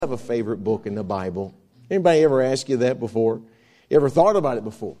have a favorite book in the Bible? Anybody ever ask you that before? You ever thought about it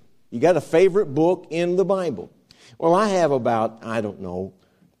before? You got a favorite book in the Bible? Well, I have about,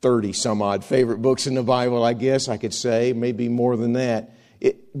 30 some odd favorite books in the Bible, I guess I could say, maybe more than that.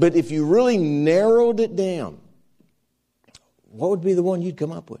 But if you really narrowed it down, what would be the one you'd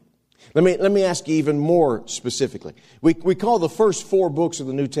come up with? Let me ask you even more specifically. We call the first 4 books of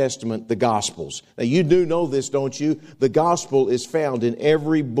the New Testament the Gospels. Now, you do know this, don't you? The Gospel is found in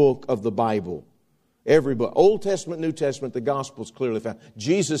every book of the Bible. Every book. Old Testament, New Testament, the Gospel is clearly found.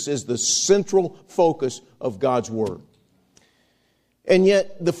 Jesus is the central focus of God's Word. And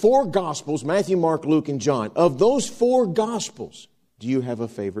yet, the 4 Gospels, Matthew, Mark, Luke, and John, of those 4 Gospels, do you have a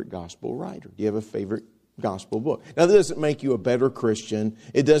favorite Gospel writer? Do you have a favorite Gospel book? Now, that doesn't make you a better Christian.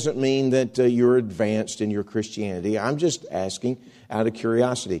 It doesn't mean that you're advanced in your Christianity. I'm just asking out of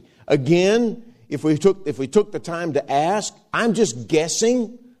curiosity. Again, if we took the time to ask, I'm just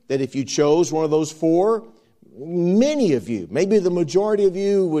guessing that if you chose one of those 4, many of you, maybe the majority of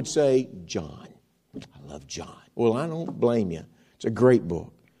you would say, John. I love John. Well, I don't blame you. It's a great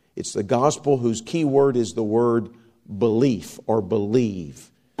book. It's the Gospel whose key word is the word belief or believe.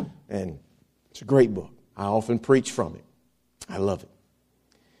 And it's a great book. I often preach from it. I love it.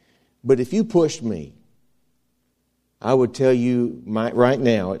 But if you pushed me, I would tell you right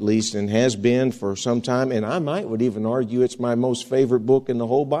now, at least, and has been for some time, and I would even argue it's my most favorite book in the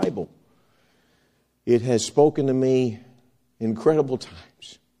whole Bible. It has spoken to me incredible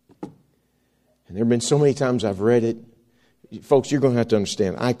times. And there have been so many times I've read it. Folks, you're going to have to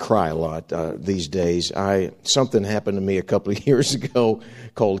understand, I cry a lot these days. Something happened to me a couple of years ago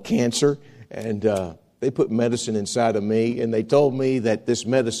called cancer, and they put medicine inside of me, and they told me that this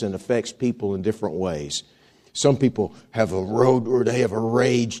medicine affects people in different ways. Some people have a road where they have a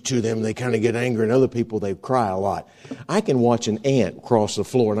rage to them. They kind of get angry. And other people, they cry a lot. I can watch an ant cross the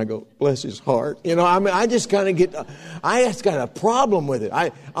floor and I go, bless his heart. I just kind of I just got a problem with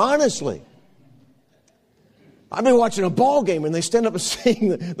it. Honestly, I've been watching a ball game and they stand up and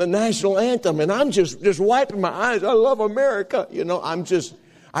sing the national anthem. And I'm just wiping my eyes. I love America.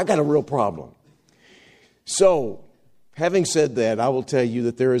 I got a real problem. So, having said that, I will tell you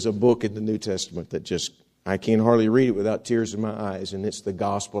that there is a book in the New Testament that I can hardly read it without tears in my eyes, and it's the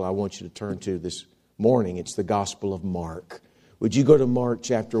Gospel I want you to turn to this morning. It's the Gospel of Mark. Would you go to Mark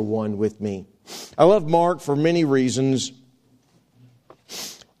chapter 1 with me? I love Mark for many reasons.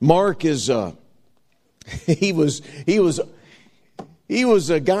 Mark is he was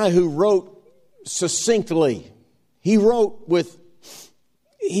a guy who wrote succinctly. He wrote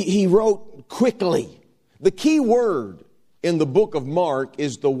quickly. The key word in the book of Mark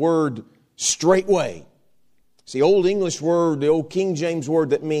is the word straightway. It's the Old English word, the Old King James word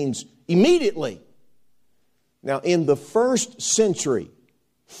that means immediately. Now, in the first century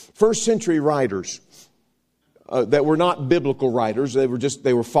writers that were not biblical writers, they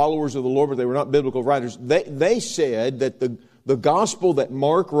were followers of the Lord, but they were not biblical writers. They said that the gospel that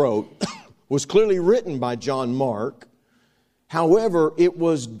Mark wrote was clearly written by John Mark. However, it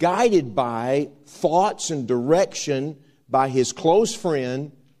was guided by thoughts and direction by his close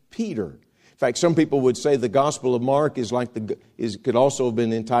friend Peter. In fact, some people would say the Gospel of Mark could also have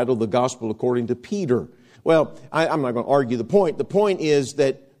been entitled the Gospel according to Peter. Well, I'm not going to argue the point. The point is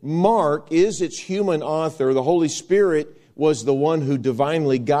that Mark is its human author. The Holy Spirit was the one who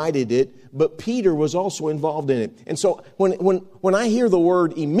divinely guided it, but Peter was also involved in it. And so when I hear the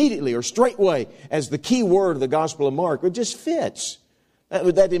word immediately or straightway as the key word of the Gospel of Mark, it just fits.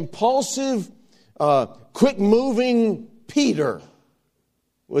 That impulsive, quick-moving Peter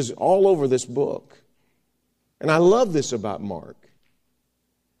was all over this book. And I love this about Mark.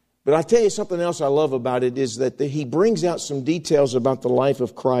 But I tell you something else I love about it is that he brings out some details about the life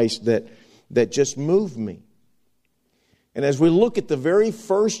of Christ that just move me. And as we look at the very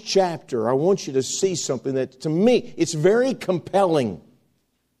first chapter, I want you to see something that, to me, it's very compelling.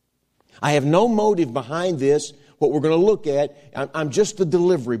 I have no motive behind this. What we're going to look at, I'm just the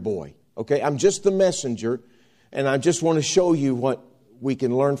delivery boy. Okay, I'm just the messenger. And I just want to show you what we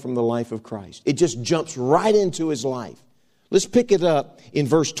can learn from the life of Christ. It just jumps right into his life. Let's pick it up in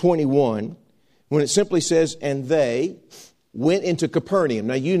verse 21 when it simply says, and they went into Capernaum.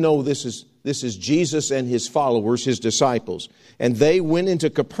 Now you know this is Jesus and his followers, his disciples. And they went into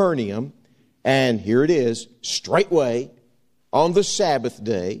Capernaum, and here it is, straightway on the Sabbath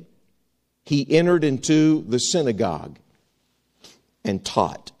day, he entered into the synagogue and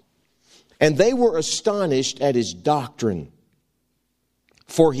taught. And they were astonished at his doctrine,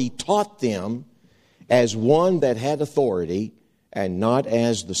 for he taught them as one that had authority and not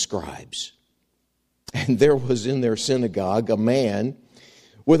as the scribes. And there was in their synagogue a man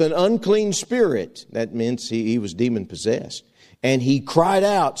with an unclean spirit. That means he was demon-possessed. And he cried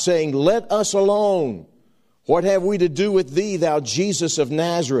out, saying, Let us alone. What have we to do with thee, thou Jesus of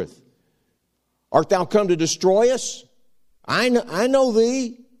Nazareth? Art thou come to destroy us? I know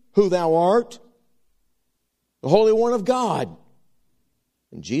thee, who thou art, the Holy One of God.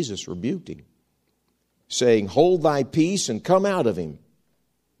 And Jesus rebuked him, saying, Hold thy peace and come out of him.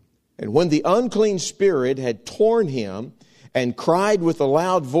 And when the unclean spirit had torn him and cried with a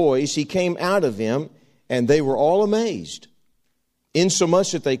loud voice, he came out of him, and they were all amazed,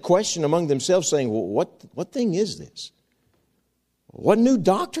 insomuch that they questioned among themselves, saying, Well, what thing is this? What new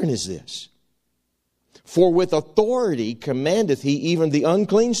doctrine is this? For with authority commandeth he even the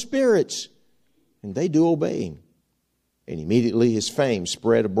unclean spirits, and they do obey him. And immediately his fame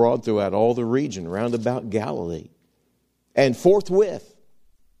spread abroad throughout all the region round about Galilee. And forthwith,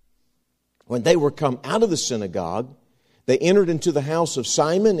 when they were come out of the synagogue, they entered into the house of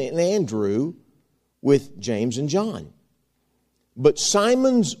Simon and Andrew with James and John. But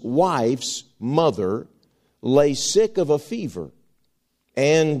Simon's wife's mother lay sick of a fever,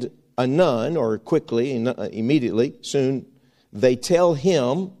 and anon, or quickly, immediately, soon, they tell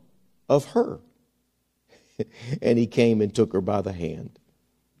him of her. And he came and took her by the hand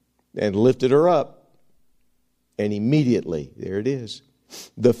and lifted her up. And immediately, there it is,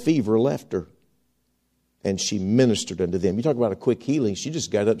 the fever left her. And she ministered unto them. You talk about a quick healing. She just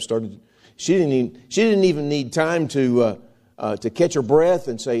got up and started. She didn't even need time to catch her breath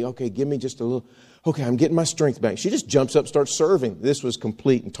and say, okay, give me just a little. Okay, I'm getting my strength back. She just jumps up, starts serving. This was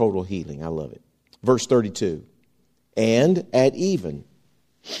complete and total healing. I love it. Verse 32. And at even,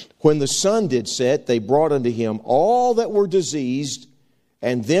 when the sun did set, they brought unto him all that were diseased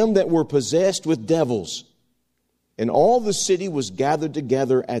and them that were possessed with devils. And all the city was gathered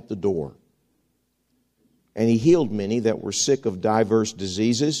together at the door. And he healed many that were sick of divers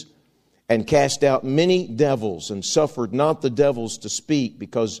diseases, and cast out many devils, and suffered not the devils to speak,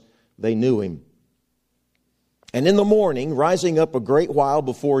 because they knew him. And in the morning, rising up a great while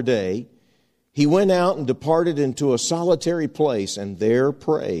before day, he went out and departed into a solitary place, and there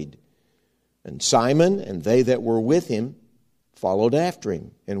prayed. And Simon and they that were with him followed after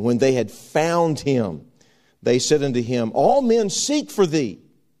him. And when they had found him, they said unto him, All men seek for thee.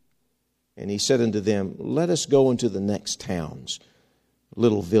 And he said unto them, Let us go into the next towns,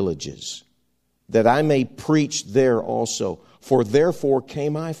 little villages, that I may preach there also. For therefore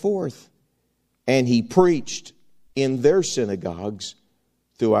came I forth. And he preached in their synagogues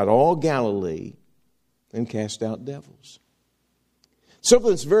throughout all Galilee, and cast out devils. Something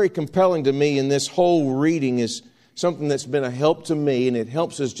that's very compelling to me in this whole reading is something that's been a help to me, and it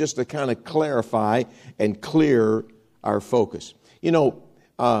helps us just to kind of clarify and clear our focus. You know,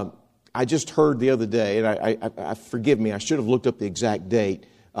 I just heard the other day, and I forgive me, I should have looked up the exact date.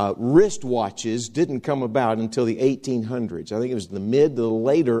 Wristwatches didn't come about until the 1800s. I think it was the mid to the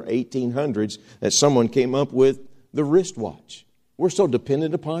later 1800s that someone came up with the wristwatch. We're so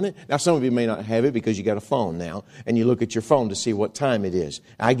dependent upon it. Now, some of you may not have it because you got a phone now, and you look at your phone to see what time it is.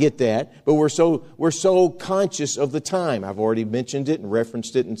 I get that, but we're so conscious of the time. I've already mentioned it and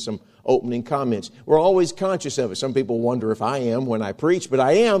referenced it in some opening comments. We're always conscious of it. Some people wonder if I am when I preach, but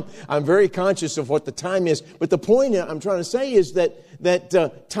I am. I'm very conscious of what the time is. But the point I'm trying to say is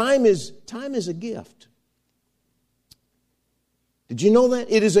that time is a gift. Did you know that?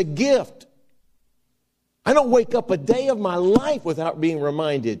 It is a gift. I don't wake up a day of my life without being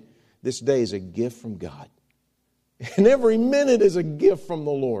reminded this day is a gift from God. And every minute is a gift from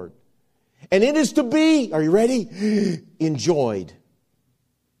the Lord. And it is to be, are you ready? Enjoyed.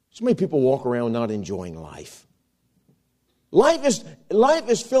 So many people walk around not enjoying life. Life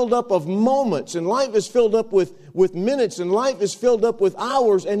is filled up of moments, and life is filled up with minutes, and life is filled up with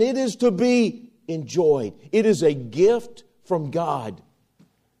hours, and it is to be enjoyed. It is a gift from God.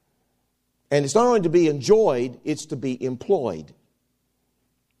 And it's not only to be enjoyed, it's to be employed.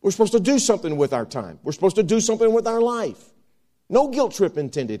 We're supposed to do something with our time. We're supposed to do something with our life. No guilt trip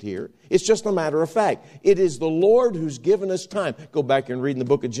intended here. It's just a matter of fact. It is the Lord who's given us time. Go back and read in the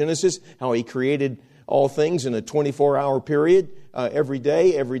book of Genesis how He created all things in a 24-hour period, every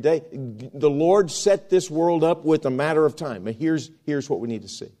day. The Lord set this world up with a matter of time. And here's what we need to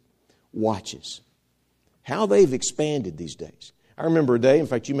see. Watches. How they've expanded these days. I remember a day, in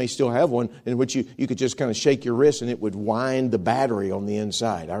fact, you may still have one, in which you could just kind of shake your wrist and it would wind the battery on the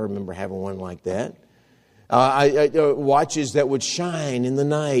inside. I remember having one like that. Watches that would shine in the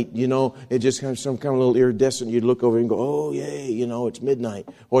night, it just kind of some kind of little iridescent. You'd look over and go, oh, yay, it's midnight,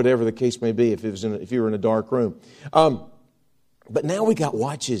 whatever the case may be if you were in a dark room. But now we got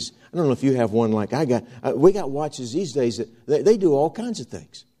watches. I don't know if you have one like I got. We got watches these days that they do all kinds of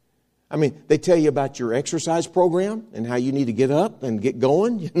things. I mean, they tell you about your exercise program and how you need to get up and get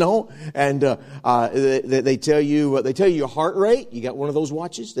going, And they tell you your heart rate. You got one of those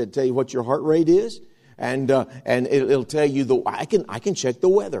watches that tell you what your heart rate is, and it'll tell you I can check the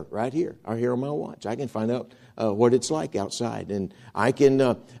weather right here on my watch. I can find out what it's like outside, and I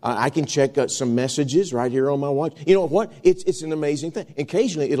can check some messages right here on my watch. You know what? It's an amazing thing.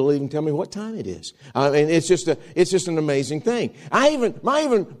 Occasionally, it'll even tell me what time it is, and it's just an amazing thing.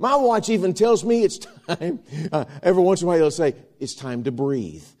 My watch even tells me it's time. Every once in a while, it'll say it's time to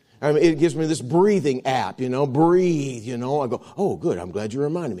breathe. I mean, it gives me this breathing app, breathe, I go, oh, good, I'm glad you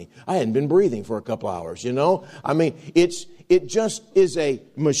reminded me. I hadn't been breathing for a couple hours, I mean, it just is a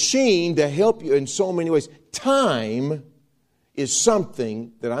machine to help you in so many ways. Time is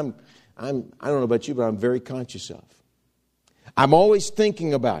something that I don't know about you, but I'm very conscious of. I'm always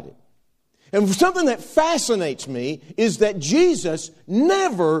thinking about it. And something that fascinates me is that Jesus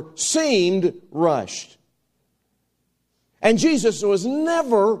never seemed rushed. And Jesus was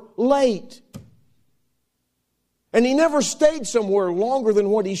never late. And He never stayed somewhere longer than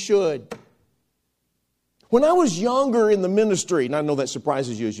what He should. When I was younger in the ministry, and I know that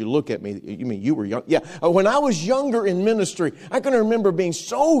surprises you as you look at me, you mean you were young? Yeah. When I was younger in ministry, I can remember being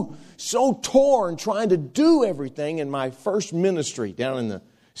so torn trying to do everything in my first ministry down in the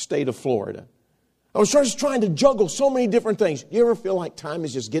state of Florida. I was just trying to juggle so many different things. You ever feel like time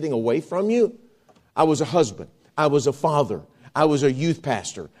is just getting away from you? I was a husband. I was a father. I was a youth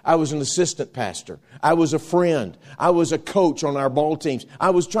pastor. I was an assistant pastor. I was a friend. I was a coach on our ball teams. I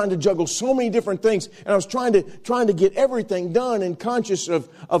was trying to juggle so many different things, and I was trying to get everything done and conscious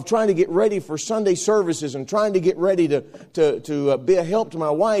of trying to get ready for Sunday services and trying to get ready to be a help to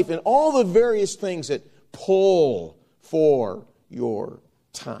my wife and all the various things that pull for your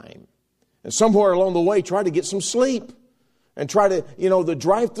time. And somewhere along the way, try to get some sleep. And try to, the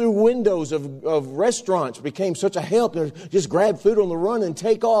drive-through windows of restaurants became such a help. Just grab food on the run and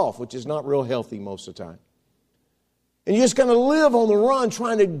take off, which is not real healthy most of the time. And you just kind of live on the run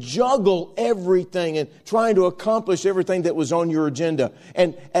trying to juggle everything and trying to accomplish everything that was on your agenda.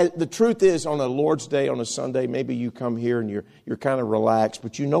 And the truth is, on a Lord's Day, on a Sunday, maybe you come here and you're kind of relaxed,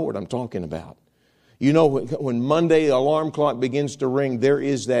 but you know what I'm talking about. When Monday the alarm clock begins to ring, there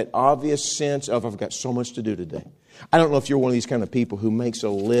is that obvious sense of, I've got so much to do today. I don't know if you're one of these kind of people who makes a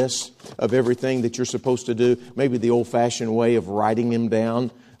list of everything that you're supposed to do. Maybe the old-fashioned way of writing them down.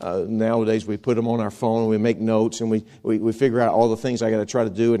 Nowadays we put them on our phone and we make notes and we figure out all the things I got to try to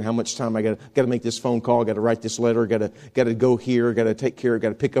do and how much time I got to make this phone call, got to write this letter, got to go here, got to take care, got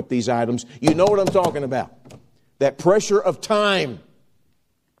to pick up these items. You know what I'm talking about. That pressure of time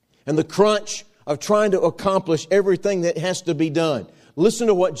and the crunch of trying to accomplish everything that has to be done. Listen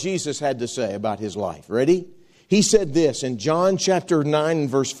to what Jesus had to say about His life. Ready? He said this in John chapter 9 and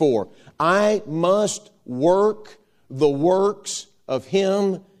verse 4. I must work the works of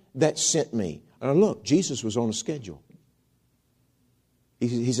Him that sent me. And look, Jesus was on a schedule.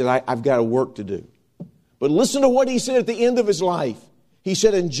 He said, I've got a work to do. But listen to what He said at the end of His life. He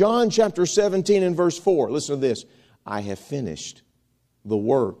said in John chapter 17 and verse 4. Listen to this. I have finished the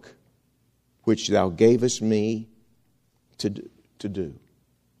work which Thou gavest me to do.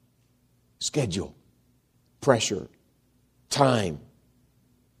 Schedule. Pressure, time,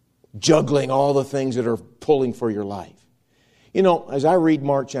 juggling all the things that are pulling for your life. As I read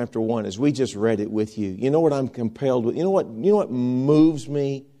Mark chapter 1, as we just read it with you, you know what I'm compelled with? You know what moves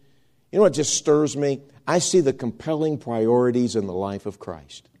me? You know what just stirs me? I see the compelling priorities in the life of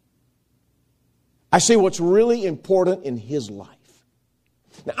Christ. I see what's really important in His life.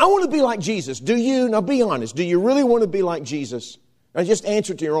 Now, I want to be like Jesus. Do you? Now, be honest. Do you really want to be like Jesus? Now, just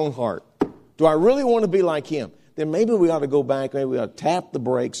answer to your own heart. Do I really want to be like Him? Then maybe we ought to go back, maybe we ought to tap the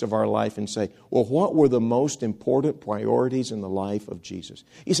brakes of our life and say, well, what were the most important priorities in the life of Jesus?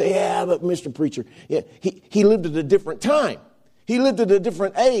 You say, yeah, but Mr. Preacher, yeah, he lived at a different time. He lived at a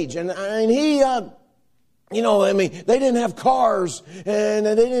different age. And he, they didn't have cars and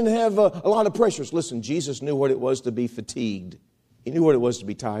they didn't have a lot of pressures. Listen, Jesus knew what it was to be fatigued. He knew what it was to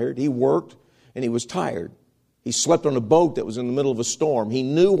be tired. He worked and He was tired. He slept on a boat that was in the middle of a storm. He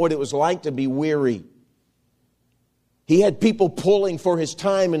knew what it was like to be weary. He had people pulling for His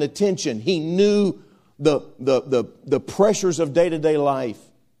time and attention. He knew the pressures of day-to-day life.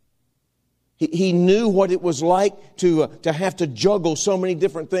 He knew what it was like to have to juggle so many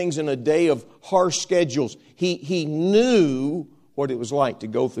different things in a day of harsh schedules. He knew what it was like to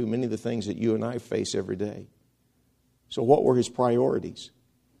go through many of the things that you and I face every day. So what were His priorities?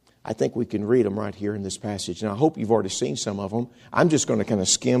 I think we can read them right here in this passage. And I hope you've already seen some of them. I'm just going to kind of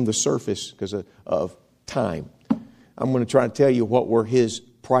skim the surface because of time. I'm going to try to tell you what were his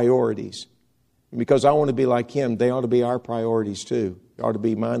priorities. And because I want to be like him, they ought to be our priorities too. They ought to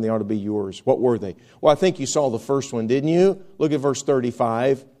be mine, they ought to be yours. What were they? Well, I think you saw the first one, didn't you? Look at verse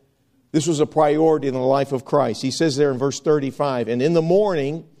 35. This was a priority in the life of Christ. He says there in verse 35, and in the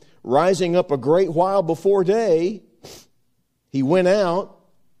morning, rising up a great while before day, he went out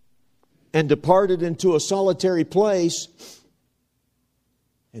and departed into a solitary place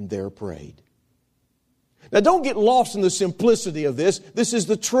and there prayed. Now don't get lost in the simplicity of this. This is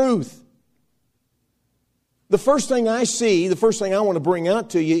the truth. The first thing I see, the first thing I want to bring out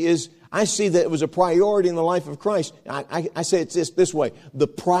to you is I see that it was a priority in the life of Christ. I say it's this way, the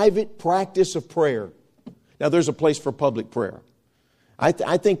private practice of prayer. Now there's a place for public prayer.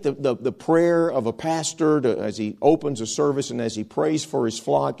 I think the prayer of a pastor as he opens a service and as he prays for his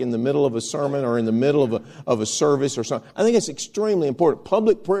flock in the middle of a sermon or in the middle of a service or something, I think it's extremely important.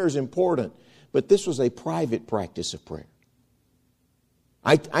 Public prayer is important, but this was a private practice of prayer.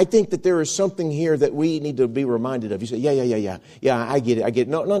 I think that there is something here that we need to be reminded of. You say, yeah, I get it.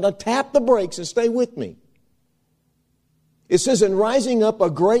 No, tap the brakes and stay with me. It says, and rising up a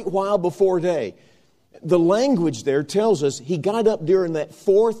great while before day. The language there tells us he got up during that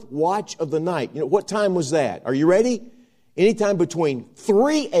fourth watch of the night. You know, what time was that? Are you ready? Anytime between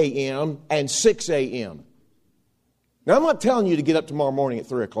 3 a.m. and 6 a.m. Now, I'm not telling you to get up tomorrow morning at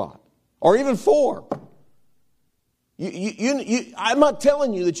 3 o'clock or even 4. I'm not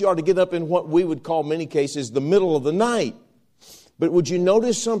telling you that you ought to get up in what we would call, many cases, the middle of the night. But would you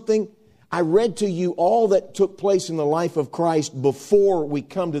notice something? I read to you all that took place in the life of Christ before we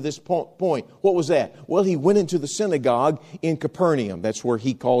come to this point. What was that? Well, he went into the synagogue in Capernaum. That's where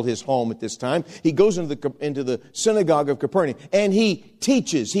he called his home at this time. He goes into the synagogue of Capernaum and he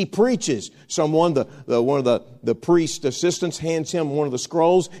teaches, he preaches. One of the priest assistants hands him one of the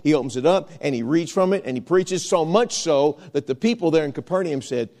scrolls. He opens it up and he reads from it and he preaches, so much so that the people there in Capernaum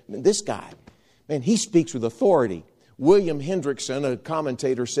said, this guy, man, he speaks with authority. William Hendrickson, a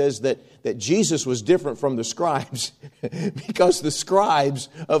commentator, says that Jesus was different from the scribes because the scribes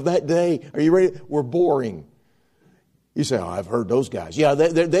of that day, are you ready, were boring. You say, I've heard those guys. Yeah,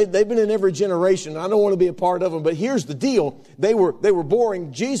 they've been in every generation. I don't want to be a part of them. But here's the deal. They were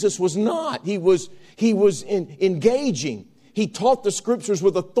boring. Jesus was not. He was engaging. He taught the Scriptures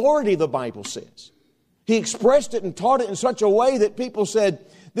with authority, the Bible says. He expressed it and taught it in such a way that people said,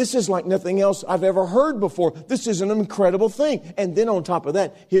 this is like nothing else I've ever heard before. This is an incredible thing. And then on top of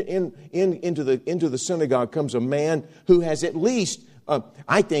that, into the synagogue comes a man who has at least,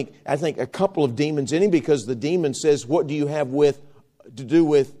 I think a couple of demons in him, because the demon says, what do you have to do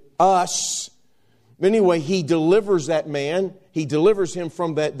with us? Anyway, he delivers that man. He delivers him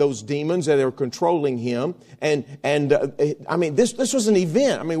from those demons that are controlling him. And I mean, this was an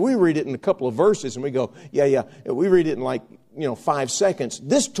event. I mean, we read it in a couple of verses and we go, yeah. We read it in 5 seconds.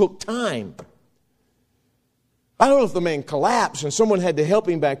 This took time. I don't know if the man collapsed and someone had to help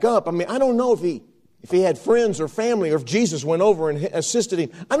him back up. I mean, I don't know if he had friends or family or if Jesus went over and assisted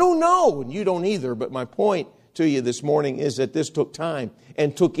him. I don't know, and you don't either. But my point to you this morning is that this took time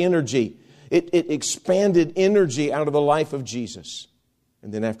and took energy. It expanded energy out of the life of Jesus.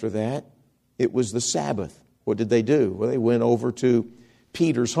 And then after that, it was the Sabbath. What did they do? Well, they went over to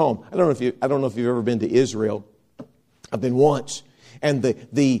Peter's home. I don't know if you've ever been to Israel. I've been once. And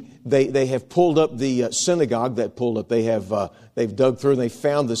they have pulled up the synagogue that pulled up. They've dug through and they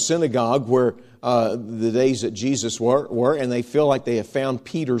found the synagogue where the days that Jesus were, and they feel like they have found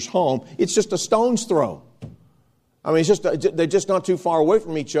Peter's home. It's just a stone's throw. I mean, they're just not too far away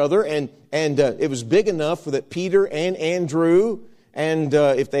from each other, and it was big enough that Peter and Andrew, and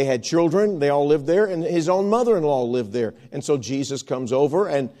if they had children, they all lived there, and his own mother-in-law lived there. And so Jesus comes over,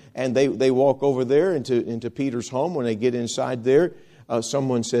 and they walk over there into Peter's home. When they get inside there,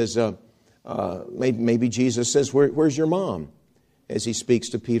 someone says, maybe Jesus says, "Where's your mom?" As he speaks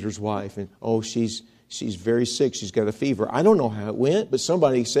to Peter's wife, and she's very sick. She's got a fever. I don't know how it went, but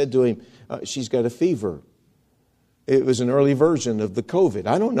somebody said to him, she's got a fever. It was an early version of the COVID.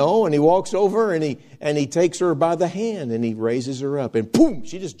 I don't know. And he walks over and he takes her by the hand and he raises her up. And boom,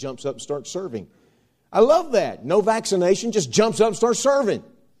 she just jumps up and starts serving. I love that. No vaccination, just jumps up and starts serving.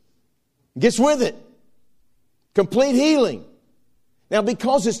 Gets with it. Complete healing. Now,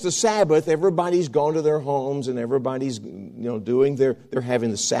 because it's the Sabbath, everybody's gone to their homes and everybody's they're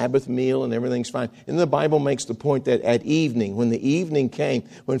having the Sabbath meal and everything's fine. And the Bible makes the point that at evening, when the evening came,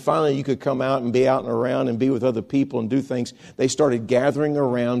 when finally you could come out and be out and around and be with other people and do things, they started gathering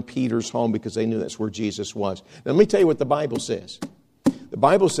around Peter's home because they knew that's where Jesus was. Now, let me tell you what the Bible says. The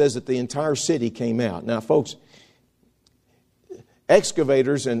Bible says that the entire city came out. Now, folks,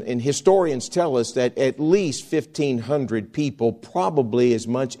 excavators and historians tell us that at least 1,500 people, probably as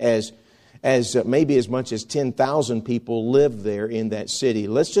much as maybe as much as 10,000 people lived there in that city.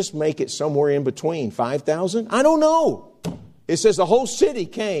 Let's just make it somewhere in between. 5,000? I don't know. It says the whole city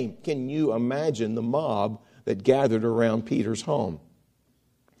came. Can you imagine the mob that gathered around Peter's home?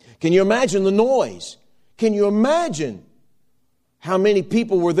 Can you imagine the noise? Can you imagine how many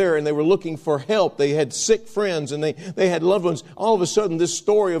people were there and they were looking for help? They had sick friends and they had loved ones. All of a sudden, this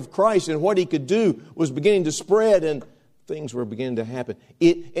story of Christ and what He could do was beginning to spread, and things were beginning to happen.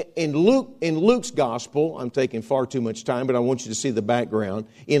 In Luke's gospel, I'm taking far too much time, but I want you to see the background.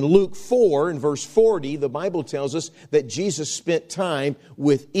 In Luke 4, in verse 40, the Bible tells us that Jesus spent time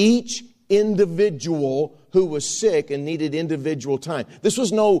with each individual who was sick and needed individual time. This was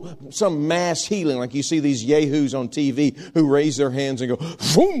some mass healing like you see these yahoos on TV who raise their hands and go,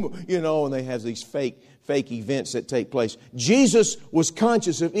 boom, and they have these fake events that take place. Jesus was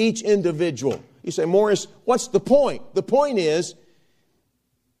conscious of each individual. You say, Morris, what's the point? The point is,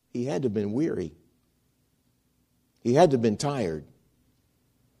 He had to have been weary. He had to have been tired.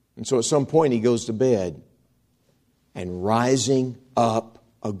 And so at some point He goes to bed, and rising up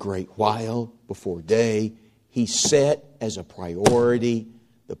a great while before day, He set as a priority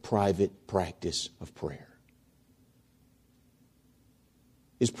the private practice of prayer.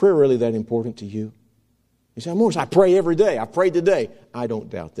 Is prayer really that important to you? You say, Morris, I pray every day. I prayed today. I don't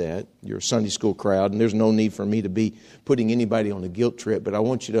doubt that. You're a Sunday school crowd, and there's no need for me to be putting anybody on a guilt trip, but I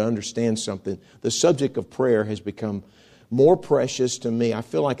want you to understand something. The subject of prayer has become more precious to me. I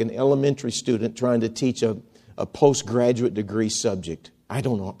feel like an elementary student trying to teach a postgraduate degree subject. I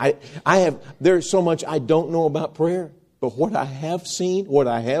don't know. There's so much I don't know about prayer, but what I have seen, what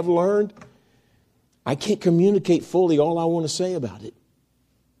I have learned, I can't communicate fully all I want to say about it.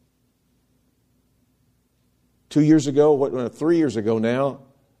 3 years ago now,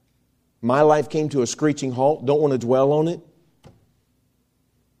 my life came to a screeching halt. Don't want to dwell on it.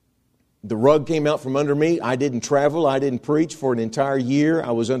 The rug came out from under me. I didn't travel. I didn't preach for an entire year.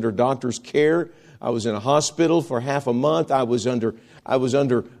 I was under doctor's care. I was in a hospital for half a month. I was under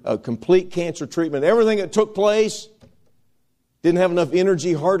a complete cancer treatment. Everything that took place, didn't have enough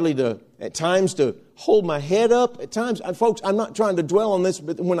energy at times to hold my head up. At times, folks, I'm not trying to dwell on this,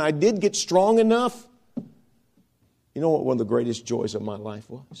 but when I did get strong enough, you know what one of the greatest joys of my life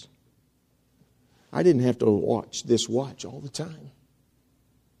was? I didn't have to watch this watch all the time.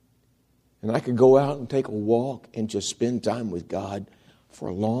 And I could go out and take a walk and just spend time with God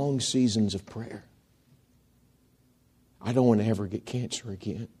for long seasons of prayer. I don't want to ever get cancer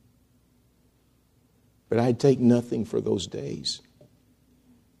again. But I'd take nothing for those days.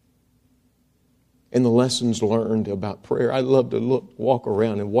 And the lessons learned about prayer. I love to walk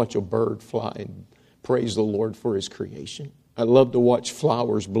around and watch a bird fly and praise the Lord for His creation. I love to watch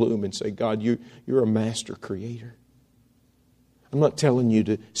flowers bloom and say, God, you're a master creator. I'm not telling you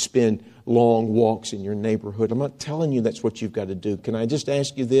to spend long walks in your neighborhood. I'm not telling you that's what you've got to do. Can I just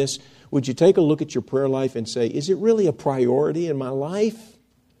ask you this? Would you take a look at your prayer life and say, is it really a priority in my life?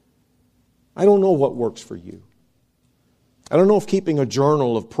 I don't know what works for you. I don't know if keeping a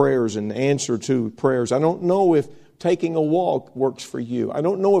journal of prayers and answer to prayers. I don't know if taking a walk works for you. I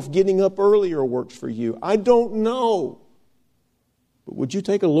don't know if getting up earlier works for you. I don't know. But would you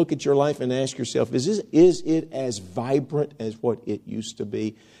take a look at your life and ask yourself, is it as vibrant as what it used to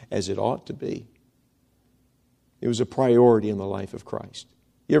be, as it ought to be? It was a priority in the life of Christ.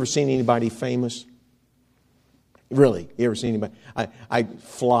 You ever seen anybody famous? Really? You ever seen anybody? I'm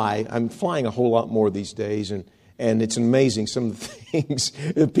flying a whole lot more these days, and it's amazing some of the things,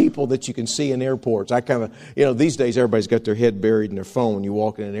 the people that you can see in airports. I kind of, these days everybody's got their head buried in their phone when you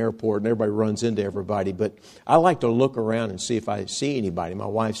walk in an airport and everybody runs into everybody. But I like to look around and see if I see anybody. My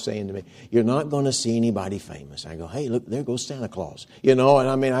wife's saying to me, you're not going to see anybody famous. I go, hey, look, there goes Santa Claus. And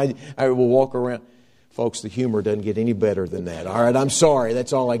I will walk around. Folks, the humor doesn't get any better than that. All right, I'm sorry.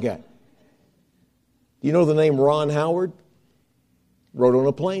 That's all I got. You know the name Ron Howard? Rode on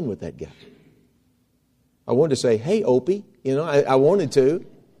a plane with that guy. I wanted to say, hey, Opie. I wanted to.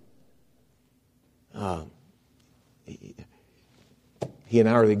 He and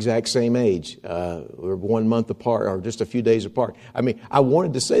I are the exact same age. We're 1 month apart, or just a few days apart. I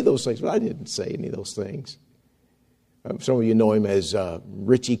wanted to say those things, but I didn't say any of those things. Some of you know him as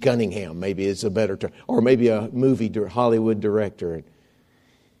Richie Cunningham. Maybe it's a better term. Or maybe a Hollywood director.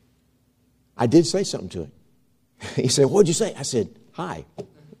 I did say something to him. He said, what'd you say? I said, hi.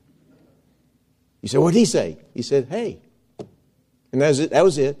 He said, what'd he say? He said, hey. And that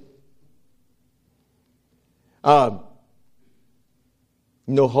was it.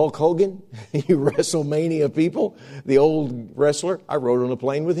 You know Hulk Hogan? You WrestleMania people? The old wrestler? I rode on a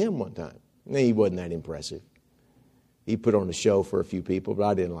plane with him one time. He wasn't that impressive. He put on a show for a few people, but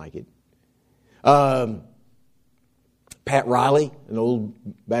I didn't like it. Pat Riley, an old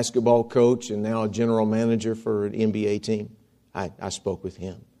basketball coach and now a general manager for an NBA team. I spoke with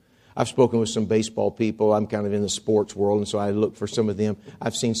him. I've spoken with some baseball people. I'm kind of in the sports world, and so I look for some of them.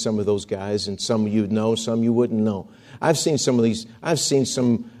 I've seen some of those guys, and some you'd know, some you wouldn't know. I've seen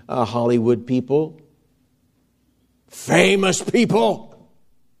some Hollywood people, famous people.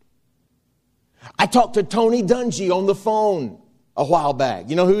 I talked to Tony Dungy on the phone a while back.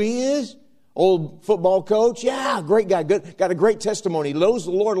 You know who he is? Old football coach. Yeah, great guy. Good, got a great testimony. He knows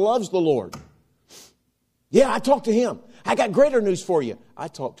the Lord, loves the Lord. Yeah, I talked to him. I got greater news for you. I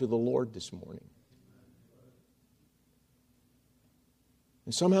talked to the Lord this morning.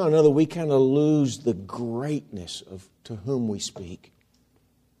 And somehow or another, we kind of lose the greatness of to whom we speak.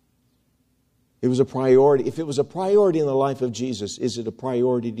 It was a priority. If it was a priority in the life of Jesus, is it a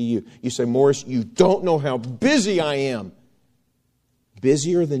priority to you? You say, Morris, you don't know how busy I am.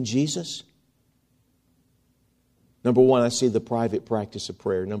 Busier than Jesus? Number one, I see the private practice of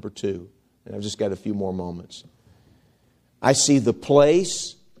prayer. Number two, and I've just got a few more moments, I see the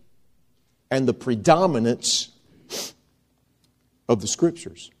place and the predominance of the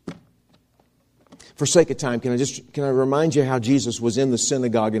Scriptures. For sake of time, can I remind you how Jesus was in the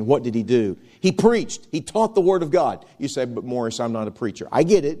synagogue and what did He do? He preached. He taught the Word of God. You say, but Morris, I'm not a preacher. I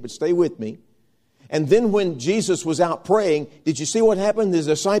get it, but stay with me. And then when Jesus was out praying, did you see what happened? The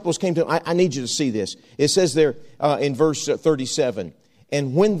disciples came to him. I need you to see this. It says there in verse 37,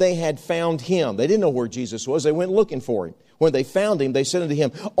 and when they had found Him, they didn't know where Jesus was. They went looking for Him. When they found Him, they said unto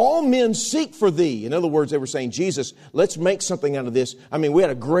Him, all men seek for Thee. In other words, they were saying, Jesus, let's make something out of this. I mean, we had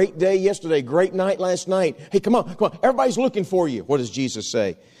a great day yesterday, great night last night. Hey, come on. Everybody's looking for you. What does Jesus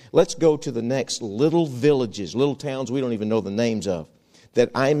say? Let's go to the next little villages, little towns we don't even know the names of, that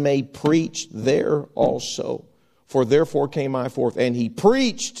I may preach there also. For therefore came I forth. And He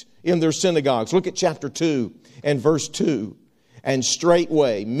preached in their synagogues. Look at chapter 2 and verse 2. And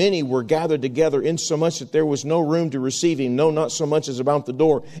straightway many were gathered together, insomuch that there was no room to receive Him, no, not so much as about the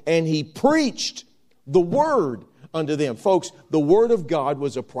door. And He preached the Word unto them. Folks, the Word of God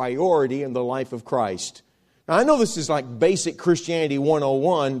was a priority in the life of Christ. Now, I know this is like basic Christianity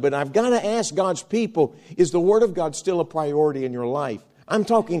 101, but I've got to ask God's people, is the Word of God still a priority in your life? I'm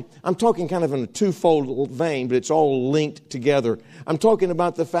talking kind of in a twofold vein, but it's all linked together. I'm talking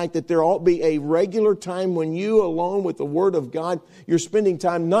about the fact that there ought to be a regular time when you, alone with the Word of God, you're spending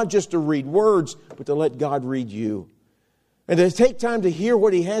time not just to read words, but to let God read you. And to take time to hear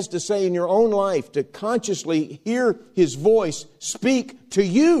what He has to say in your own life, to consciously hear His voice speak to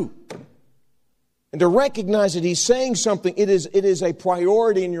you. And to recognize that He's saying something, it is a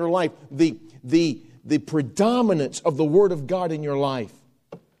priority in your life. The predominance of the Word of God in your life.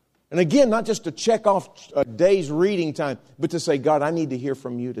 And again, not just to check off a day's reading time, but to say, God, I need to hear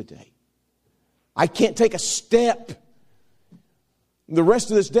from You today. I can't take a step. The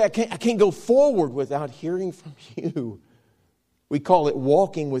rest of this day, I can't go forward without hearing from You. We call it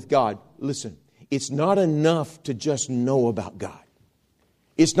walking with God. Listen, it's not enough to just know about God.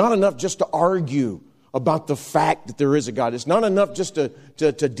 It's not enough just to argue about the fact that there is a God. It's not enough just to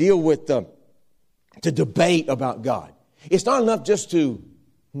deal with to debate about God. It's not enough just to,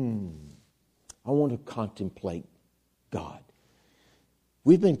 I want to contemplate God.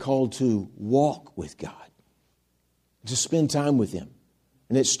 We've been called to walk with God, to spend time with Him.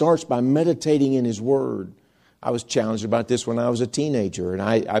 And it starts by meditating in His Word. I was challenged about this when I was a teenager. And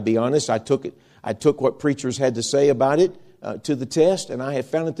I'll be honest, I took what preachers had to say about it to the test, and I have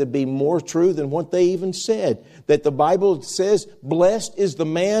found it to be more true than what they even said. That the Bible says, blessed is the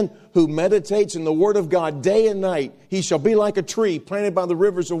man who meditates in the Word of God day and night. He shall be like a tree planted by the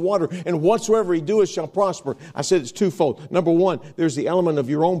rivers of water, and whatsoever he doeth shall prosper. I said it's twofold. Number one, there's the element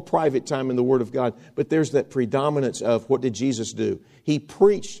of your own private time in the Word of God, but there's that predominance of what did Jesus do? He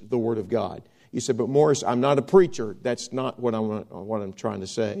preached the Word of God. You said, but Morris, I'm not a preacher. That's not what I'm trying to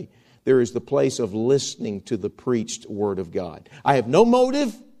say. There is the place of listening to the preached Word of God. I have no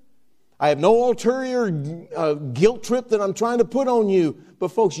motive. I have no ulterior guilt trip that I'm trying to put on you. But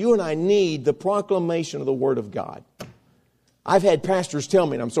folks, you and I need the proclamation of the Word of God. I've had pastors tell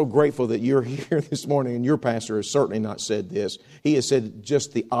me, and I'm so grateful that you're here this morning, and your pastor has certainly not said this. He has said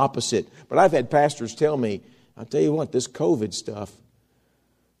just the opposite. But I've had pastors tell me, I'll tell you what, this COVID stuff,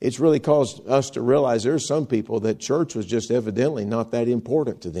 it's really caused us to realize there's some people that church was just evidently not that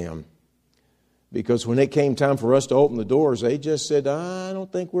important to them. Because when it came time for us to open the doors, they just said, I don't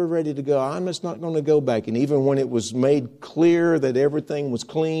think we're ready to go. I'm just not going to go back. And even when it was made clear that everything was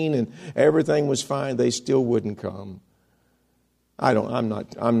clean and everything was fine, they still wouldn't come. I'm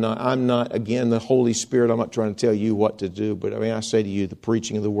not, again, the Holy Spirit. I'm not trying to tell you what to do. But I say to you, the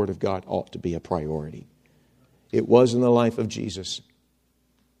preaching of the Word of God ought to be a priority. It was in the life of Jesus.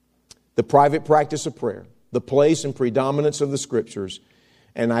 The private practice of prayer, the place and predominance of the Scriptures.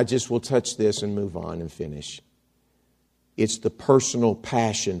 And I just will touch this and move on and finish. It's the personal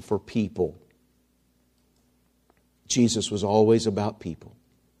passion for people. Jesus was always about people.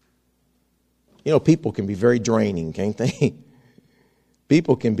 You know, people can be very draining, can't they?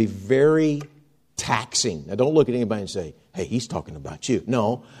 People can be very taxing. Now, don't look at anybody and say, hey, he's talking about you.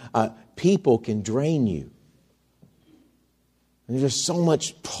 No, people can drain you. And there's just so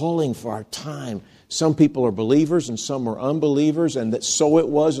much pulling for our time. Some people are believers and some are unbelievers, and that so it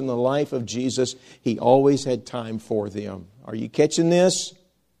was in the life of Jesus. He always had time for them. Are you catching this?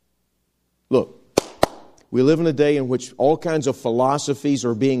 Look, we live in a day in which all kinds of philosophies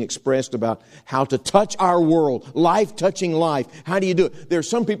are being expressed about how to touch our world, life touching life. How do you do it? There's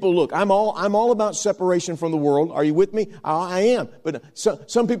some people, look, I'm all about separation from the world. Are you with me? I am. But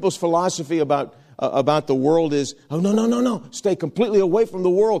some people's philosophy about the world is, oh, no. Stay completely away from the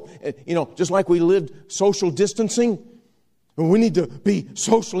world. You know, just like we lived social distancing, we need to be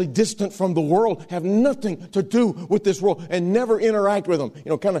socially distant from the world, have nothing to do with this world, and never interact with them. You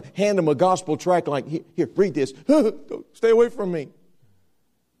know, kind of hand them a gospel tract like, here, read this. Stay away from me.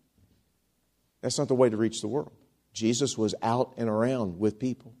 That's not the way to reach the world. Jesus was out and around with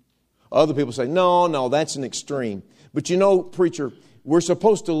people. Other people say, no, that's an extreme. But you know, preacher, we're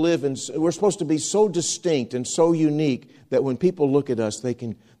supposed to live and we're supposed to be so distinct and so unique that when people look at us, they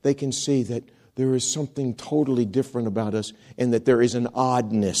can see that there is something totally different about us and that there is an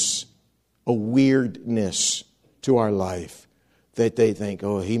oddness, a weirdness to our life that they think,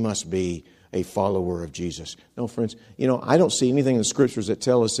 oh, he must be a follower of Jesus. No, friends, you know, I don't see anything in the Scriptures that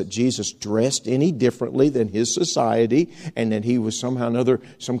tell us that Jesus dressed any differently than his society and that he was somehow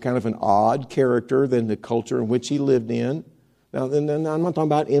some kind of an odd character than the culture in which he lived in. Now, I'm not talking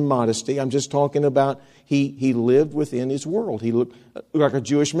about immodesty. I'm just talking about he lived within his world. He looked like a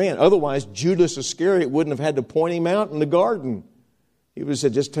Jewish man. Otherwise, Judas Iscariot wouldn't have had to point him out in the garden. He would have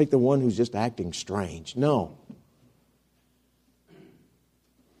said, just take the one who's just acting strange. No.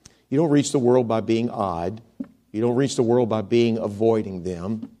 You don't reach the world by being odd. You don't reach the world by avoiding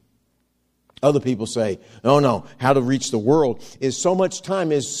them. Other people say, no, how to reach the world is so much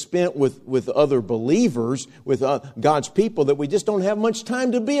time is spent with other believers, with God's people, that we just don't have much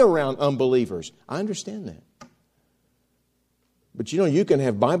time to be around unbelievers. I understand that. But you know, you can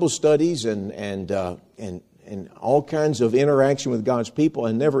have Bible studies and all kinds of interaction with God's people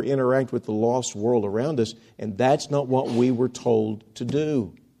and never interact with the lost world around us, and that's not what we were told to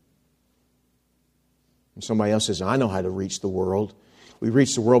do. And somebody else says, I know how to reach the world. We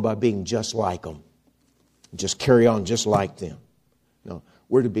reach the world by being just like them. Just carry on just like them. No,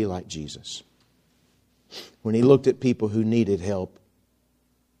 we're to be like Jesus. When he looked at people who needed help,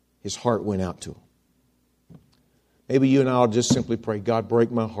 his heart went out to them. Maybe you and I will just simply pray, God, break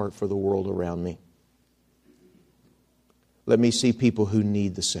my heart for the world around me. Let me see people who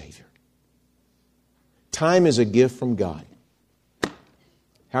need the Savior. Time is a gift from God.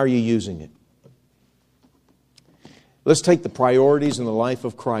 How are you using it? Let's take the priorities in the life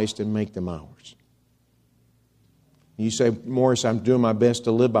of Christ and make them ours. You say, Morris, I'm doing my best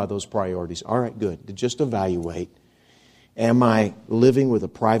to live by those priorities. All right, good. Just evaluate. Am I living with a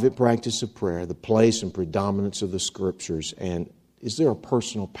private practice of prayer, the place and predominance of the Scriptures, and is there a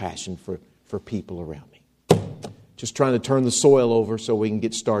personal passion for people around me? Just trying to turn the soil over so we can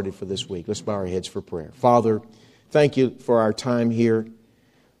get started for this week. Let's bow our heads for prayer. Father, thank you for our time here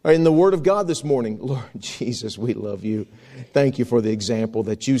in the Word of God this morning. Lord Jesus, we love you. Thank you for the example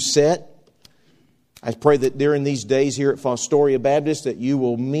that you set. I pray that during these days here at Fostoria Baptist that you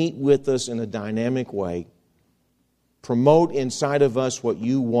will meet with us in a dynamic way. Promote inside of us what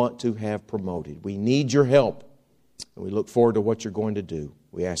you want to have promoted. We need your help, and we look forward to what you're going to do.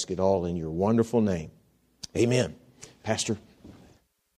 We ask it all in your wonderful name. Amen. Pastor.